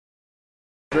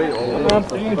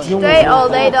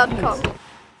DreAllDay.com.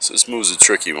 So this move is a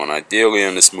tricky one. Ideally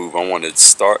in this move, I want to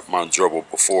start my dribble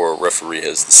before a referee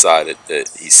has decided that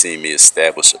he's seen me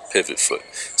establish a pivot foot.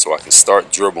 So I can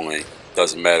start dribbling.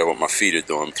 Doesn't matter what my feet are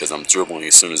doing because I'm dribbling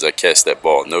as soon as I catch that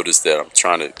ball. Notice that I'm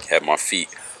trying to have my feet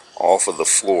off of the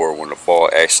floor when the ball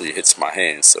actually hits my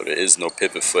hand. So there is no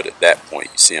pivot foot at that point.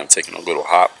 You see I'm taking a little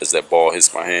hop as that ball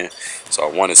hits my hand. So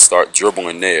I want to start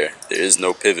dribbling there. There is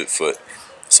no pivot foot.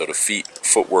 So the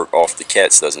footwork off the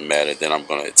catch doesn't matter. Then I'm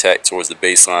going to attack towards the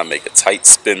baseline, make a tight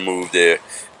spin move there,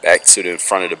 back to the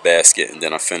front of the basket, and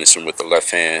then I'm finishing with the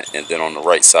left hand. And then on the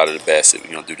right side of the basket,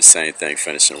 we're going to do the same thing,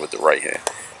 finishing with the right hand.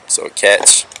 So a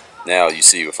catch. Now you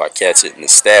see if I catch it and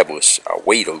establish, I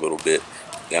wait a little bit.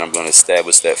 Then I'm going to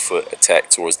establish that foot, attack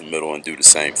towards the middle, and do the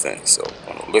same thing. So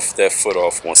I'm going to lift that foot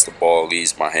off once the ball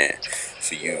leaves my hand.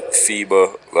 For you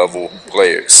FIBA level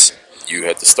players, you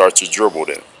have to start your dribble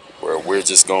then. Where we're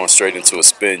just going straight into a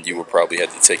spin, you would probably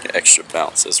have to take an extra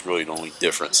bounce. That's really the only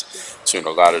difference between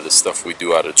a lot of the stuff we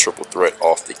do out of triple threat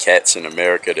off the catch in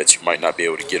America that you might not be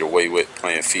able to get away with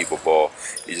playing FIBA ball.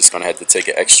 You're just going to have to take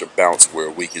an extra bounce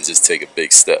where we can just take a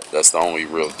big step. That's the only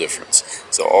real difference.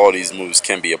 So all these moves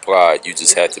can be applied. You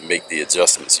just have to make the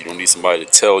adjustments. You don't need somebody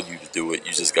to tell you to do it.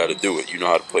 You just got to do it. You know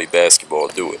how to play basketball,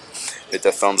 do it. Hit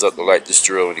that thumbs up to like this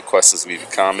drill. Any questions, leave a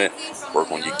comment.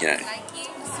 Work on your game.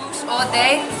 All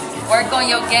day, work on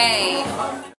your game.